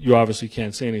 you obviously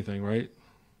can't say anything, right?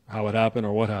 How it happened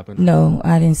or what happened? No,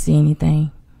 I didn't see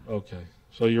anything. Okay.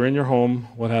 So you're in your home.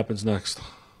 What happens next?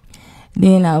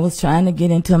 Then I was trying to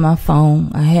get into my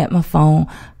phone. I had my phone.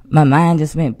 My mind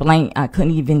just went blank. I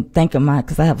couldn't even think of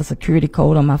because I have a security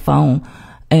code on my phone.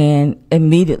 And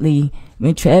immediately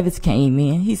when Travis came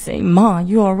in, he said, "Ma,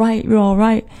 you all right? You all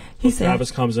right?" He said, Travis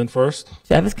comes in first?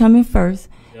 Travis come in first.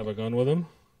 You have a gun with him?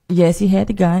 Yes, he had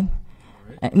the gun.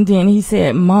 Right. And then he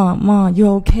said, Ma, you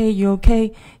okay? You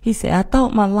okay? He said, "I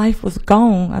thought my life was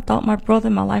gone. I thought my brother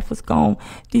and my life was gone.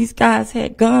 These guys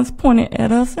had guns pointed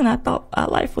at us and I thought our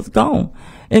life was gone."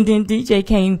 And then DJ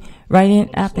came right in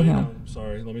after him.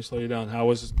 Sorry, let me slow you down. How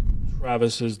was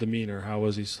Travis's demeanor? How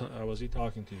was he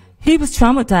talking to you? He was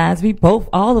traumatized.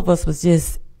 All of us was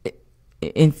just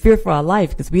in fear for our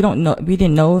life because we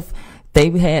didn't know if they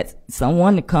had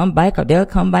someone to come back or they'll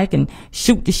come back and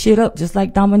shoot the shit up just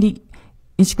like Dominique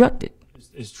instructed.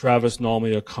 Is Travis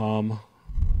normally a calm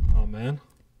man?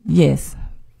 Yes.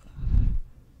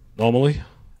 Normally?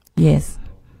 Yes.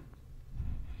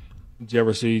 Did you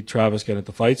ever see Travis get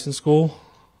into fights in school?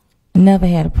 I never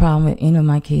had a problem with any of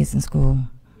my kids in school.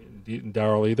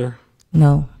 Daryl either?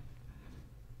 No.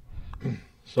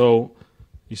 So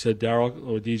you said Daryl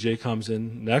or DJ comes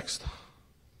in next?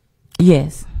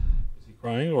 Yes. Is he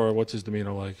crying or what's his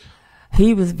demeanor like?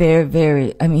 He was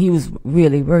he was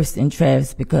really worse than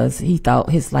Travis because he thought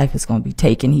his life was going to be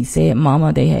taken. He said,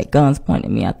 "Mama, they had guns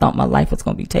pointing at me. I thought my life was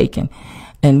going to be taken."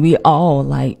 And we all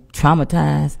like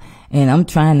traumatized. And I'm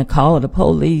trying to call the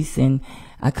police and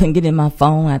I couldn't get in my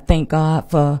phone. I thank God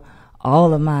for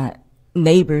all of my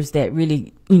neighbors that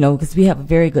really, because we have a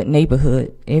very good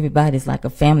neighborhood. Everybody's like a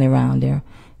family around there.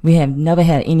 We have never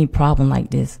had any problem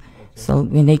like this. Okay. So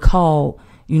when they called,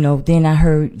 then I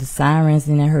heard the sirens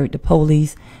and I heard the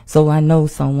police. So I know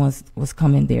someone was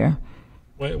coming there.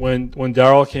 When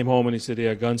Daryl came home and he said he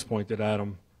had guns pointed at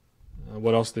him,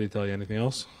 what else did he tell you? Anything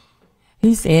else?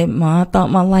 He said, "Ma, I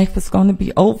thought my life was going to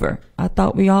be over. I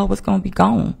thought we all was going to be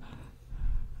gone."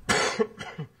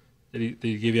 Did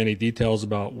he give you any details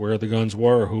about where the guns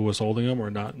were or who was holding them or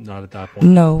not at that point?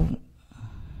 No.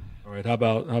 All right. How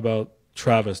about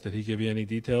Travis? Did he give you any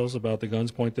details about the guns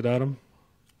pointed at him?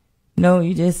 No,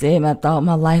 he just said, "I thought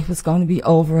my life was going to be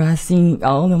over. I seen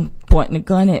all of them pointing a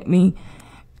gun at me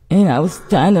and I was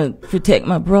trying to protect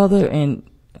my brother and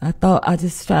I thought I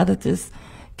just tried to just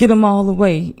get them all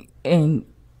away and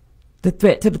the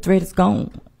threat is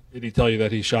gone." Did he tell you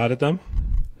that he shot at them?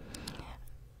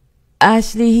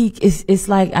 Actually, it's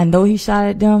like I know he shot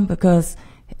at them because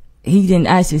he didn't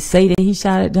actually say that he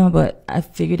shot at them, but I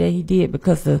figured that he did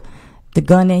because the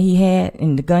gun that he had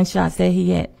and the gunshots that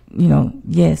he had,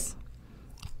 yes.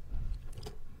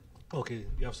 Okay,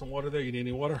 you have some water there? You need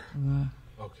any water? Mm-hmm.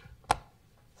 Okay.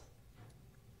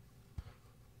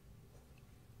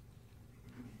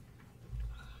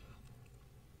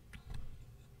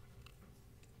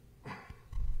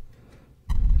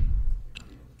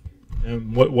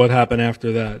 And what happened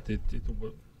after that?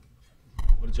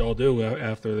 What did y'all do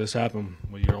after this happened?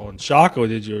 Were you all in shock, or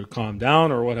did you calm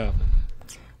down, or what happened?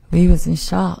 We was in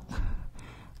shock.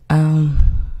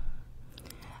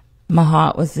 My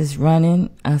heart was just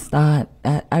running. I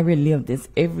relive this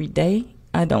every day.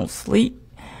 I don't sleep.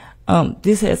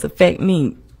 This has affected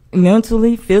me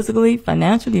mentally, physically,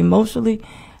 financially, emotionally,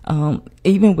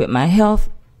 even with my health.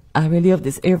 I relive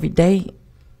this every day.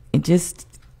 And just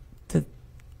to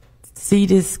see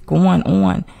this going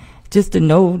on, just to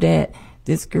know that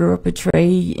this girl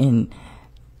betrayed and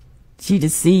she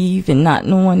deceived and not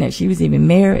knowing that she was even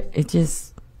married, it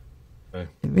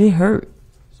really hurt.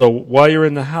 So while you're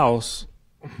in the house,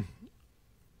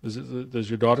 does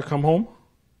your daughter come home?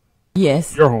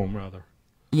 Yes. Your home, rather.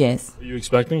 Yes. Are you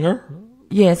expecting her?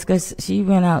 Yes, because she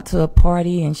went out to a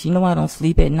party and she know I don't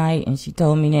sleep at night, and she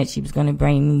told me that she was going to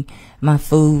bring me my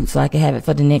food so I could have it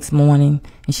for the next morning,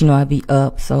 and she know I'd be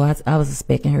up, so I was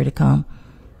expecting her to come.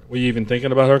 Were you even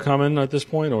thinking about her coming at this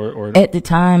point, or? At the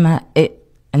time, I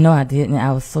know I didn't.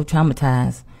 I was so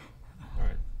traumatized. All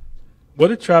right. What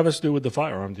did Travis do with the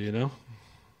firearm? Do you know?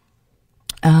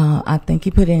 I think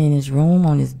he put it in his room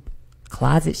on his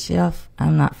closet shelf.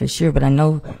 I'm not for sure, but I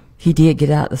know he did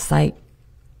get out of sight.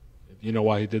 You know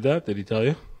why he did that? Did he tell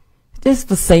you? Just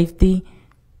for safety.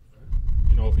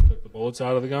 You know if he took the bullets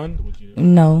out of the gun? Would you?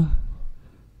 No.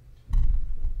 Do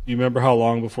you remember how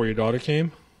long before your daughter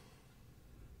came?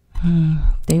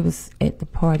 They was at the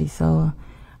party, so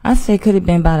I say could have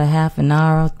been about a half an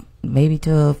hour, maybe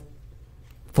to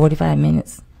 45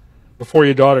 minutes. Before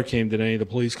your daughter came, did any of the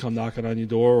police come knocking on your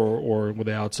door, or were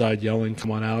they outside yelling,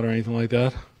 "Come on out," or anything like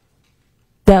that?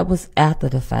 That was after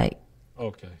the fight.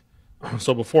 Okay.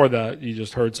 So before that, you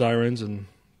just heard sirens, and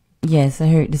Yes, I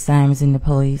heard the sirens and the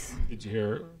police. did you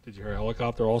hear a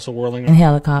helicopter also whirling? And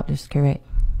helicopters, correct.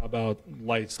 How about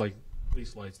lights, like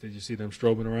police lights? Did you see them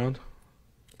strobing around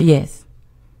Yes.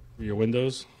 through your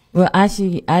windows? Well,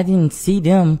 actually, I didn't see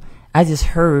them. I just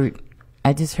heard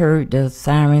the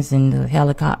sirens and the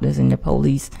helicopters and the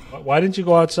police. Why didn't you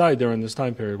go outside during this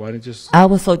time period? Why didn't you just? I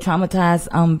was so traumatized.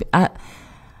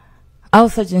 I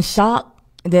was such in shock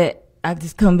that I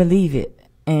just couldn't believe it.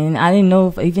 And I didn't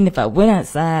know even if I went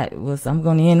outside, I'm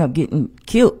going to end up getting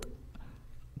killed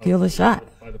or shot.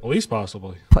 By the police,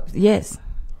 possibly. Yes.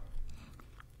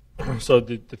 So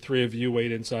did the three of you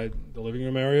wait inside the living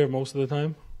room area most of the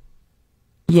time?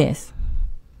 Yes.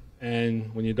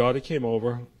 And when your daughter came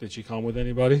over, did she come with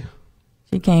anybody?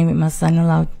 She came with my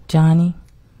son-in-law, Johnny.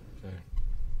 Okay.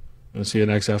 Was he an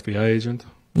ex-FBI agent?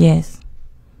 Yes.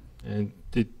 And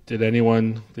did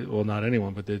anyone, well, not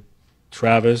anyone, but did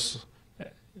Travis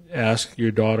ask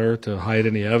your daughter to hide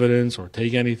any evidence or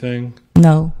take anything?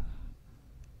 No.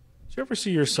 Did you ever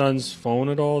see your son's phone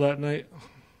at all that night?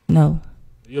 No.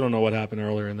 You don't know what happened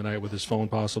earlier in the night with his phone,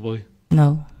 possibly?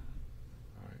 No.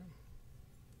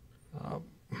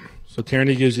 So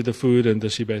Tierney gives you the food, and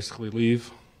does she basically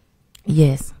leave?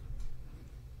 Yes.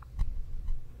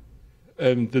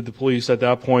 And did the police at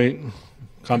that point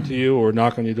come to you or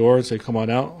knock on your door and say, come on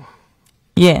out?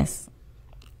 Yes.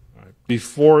 All right.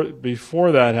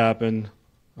 Before that happened,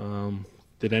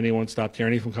 did anyone stop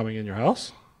Tierney from coming in your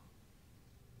house?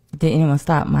 Did anyone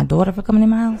stop my daughter from coming in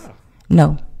my house? Yeah.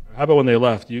 No. How about when they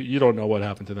left? You don't know what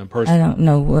happened to them personally? I don't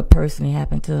know what personally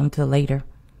happened to them till later.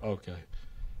 Okay.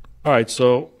 All right,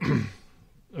 so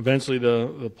eventually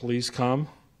the police come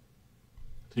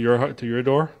to your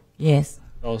door? Yes.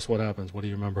 Tell us what happens. What do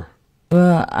you remember?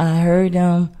 Well, I heard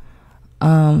them.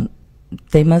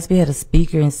 They must be had a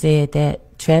speaker and said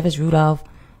that, Travis Rudolph,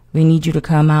 we need you to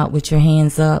come out with your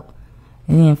hands up.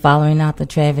 And then following after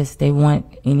Travis, they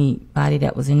want anybody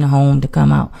that was in the home to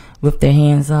come out with their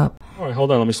hands up. All right,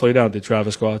 hold on. Let me slow you down. Did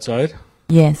Travis go outside?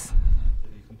 Yes.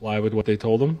 Did he comply with what they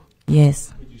told him?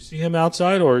 Yes. Did you see him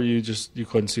outside, or you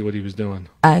couldn't see what he was doing?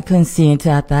 I couldn't see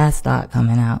until after I started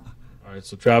coming out. All right,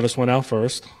 so Travis went out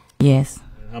first. Yes.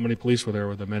 And how many police were there?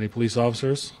 Were there many police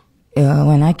officers?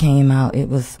 When I came out, it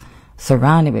was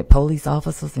surrounded with police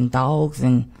officers and dogs,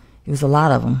 and it was a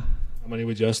lot of them. How many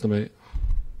would you estimate?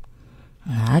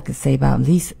 I could say about at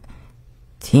least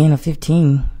 10 or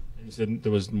 15. You said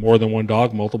there was more than one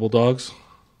dog, multiple dogs?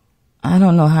 I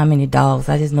don't know how many dogs.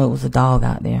 I just know it was a dog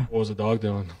out there. What was the dog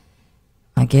doing?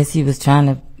 I guess he was trying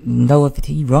to know if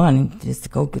he run just to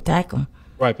go attack him.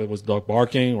 Right, but was the dog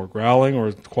barking or growling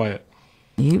or quiet?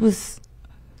 He was,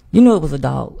 it was a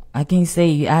dog. I can't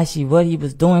say actually what he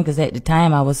was doing because at the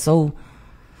time I was so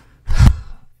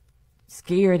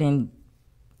scared, and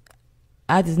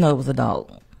I just know it was a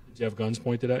dog. Did you have guns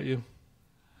pointed at you?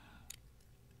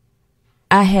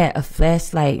 I had a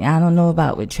flashlight. I don't know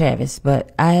about with Travis,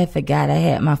 but I had forgot I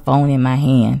had my phone in my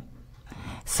hand.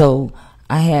 So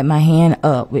I had my hand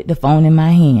up with the phone in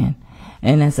my hand.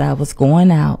 And as I was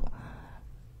going out,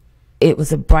 it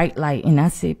was a bright light. And I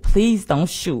said, please don't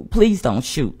shoot. Please don't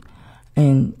shoot.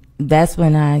 And that's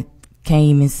when I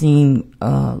came and seen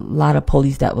a lot of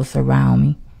police that was around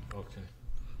me. Okay.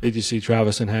 Did you see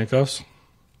Travis in handcuffs?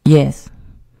 Yes.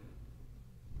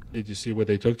 Did you see where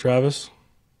they took Travis?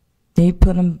 They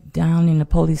put him down in the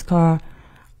police car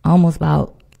almost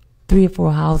about 3 or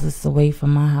 4 houses away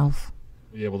from my house.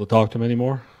 Were you able to talk to him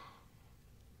anymore?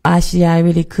 Actually, I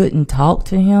really couldn't talk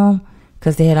to him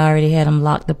because they had already had him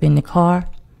locked up in the car.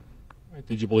 Right.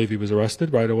 Did you believe he was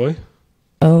arrested right away?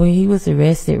 Oh, he was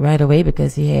arrested right away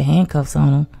because he had handcuffs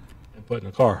on him. And put in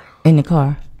a car? In the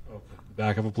car. Okay. The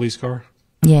back of a police car?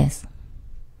 Yes.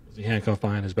 Was he handcuffed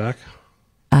behind his back?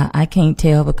 I can't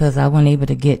tell because I wasn't able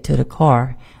to get to the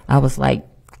car. I was like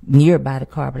nearby the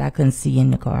car, but I couldn't see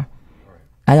in the car.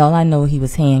 All I know, he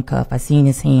was handcuffed. I seen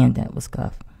his hand that was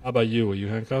cuffed. How about you? Were you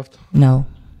handcuffed? No.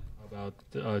 How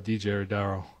about DJ or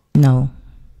Darryl? No.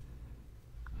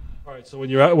 All right. So when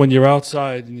you're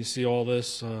outside and you see all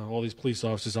this, all these police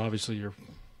officers, obviously you're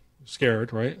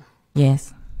scared, right?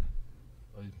 Yes.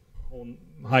 Whole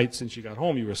height since you got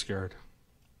home, you were scared.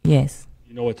 Yes.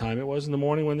 You know what time it was in the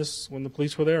morning when the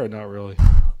police were there, or not really?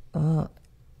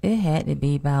 It had to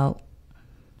be about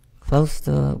close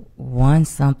to 1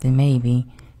 something, maybe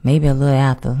a little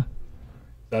after.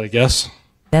 Is that a guess?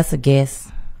 That's a guess.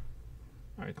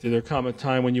 All right. Did there come a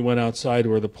time when you went outside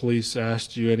where the police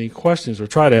asked you any questions or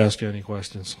tried to ask you any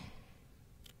questions?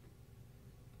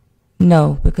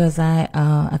 No, because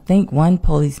I think one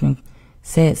policeman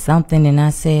said something, and I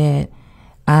said,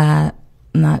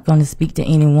 not going to speak to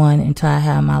anyone until I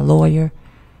have my lawyer.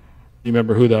 You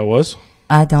remember who that was?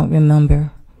 I don't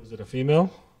remember. Was it a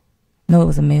female? No, it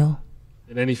was a male.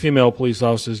 Did any female police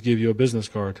officers give you a business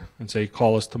card and say,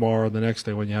 call us tomorrow or the next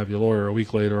day when you have your lawyer, a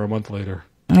week later or a month later?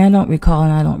 I don't recall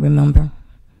and I don't remember.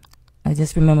 I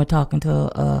just remember talking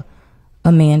to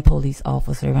a man police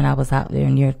officer when I was out there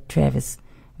near Travis'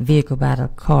 vehicle by the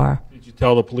car. Did you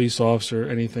tell the police officer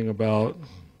anything about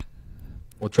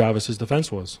what Travis's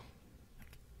defense was?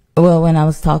 Well, when I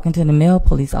was talking to the male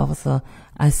police officer,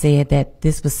 I said that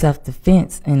this was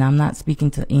self-defense and I'm not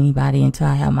speaking to anybody until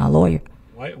I have my lawyer.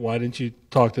 Why didn't you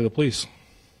talk to the police?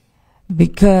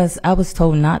 Because I was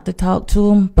told not to talk to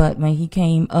him, but when he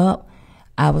came up,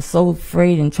 I was so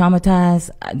afraid and traumatized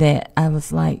that I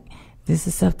was like, this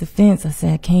is self-defense. I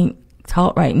said, I can't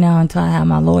talk right now until I have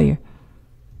my lawyer.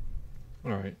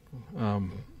 All right.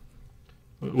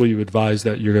 Will you advise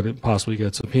that you're going to possibly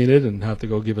get subpoenaed and have to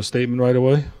go give a statement right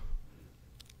away?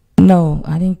 No,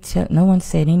 I didn't. No one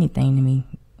said anything to me.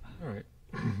 All right.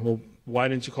 Well, why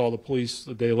didn't you call the police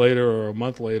a day later or a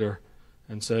month later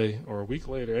and say, or a week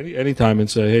later, any time and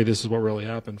say, hey, this is what really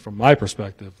happened from my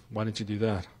perspective? Why didn't you do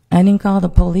that? I didn't call the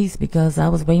police because I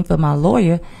was waiting for my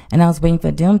lawyer and I was waiting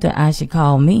for them to actually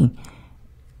call me.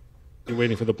 You're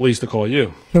waiting for the police to call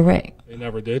you? Correct. They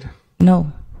never did?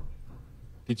 No.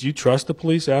 Did you trust the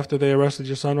police after they arrested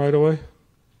your son right away?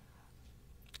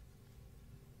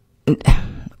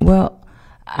 Well,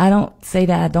 I don't say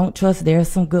that I don't trust. There are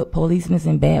some good policemen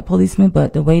and bad policemen,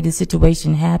 but the way the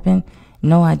situation happened,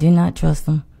 no, I did not trust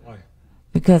them. Why?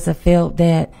 Because I felt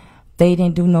that they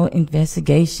didn't do no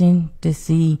investigation to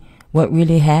see what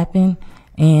really happened.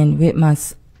 And with my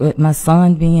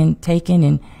son being taken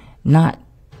and not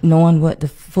knowing what the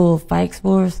full facts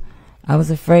was, I was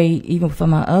afraid, even for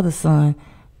my other son,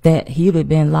 that he would have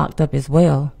been locked up as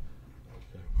well.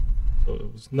 Okay. So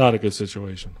it was not a good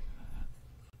situation.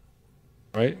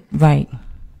 Right? Right.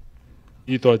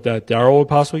 You thought that Darryl would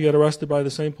possibly get arrested by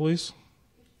the same police?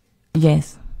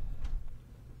 Yes.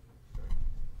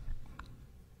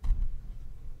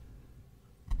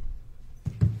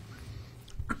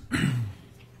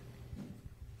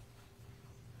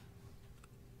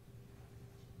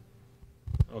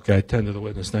 Okay, I tend to the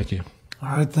witness. Thank you.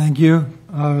 All right, thank you.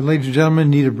 Ladies and gentlemen,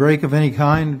 need a break of any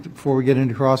kind before we get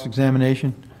into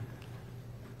cross-examination?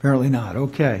 Apparently not.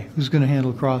 Okay. Who's going to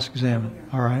handle cross-examine?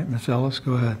 All right, Ms. Ellis,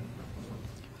 go ahead.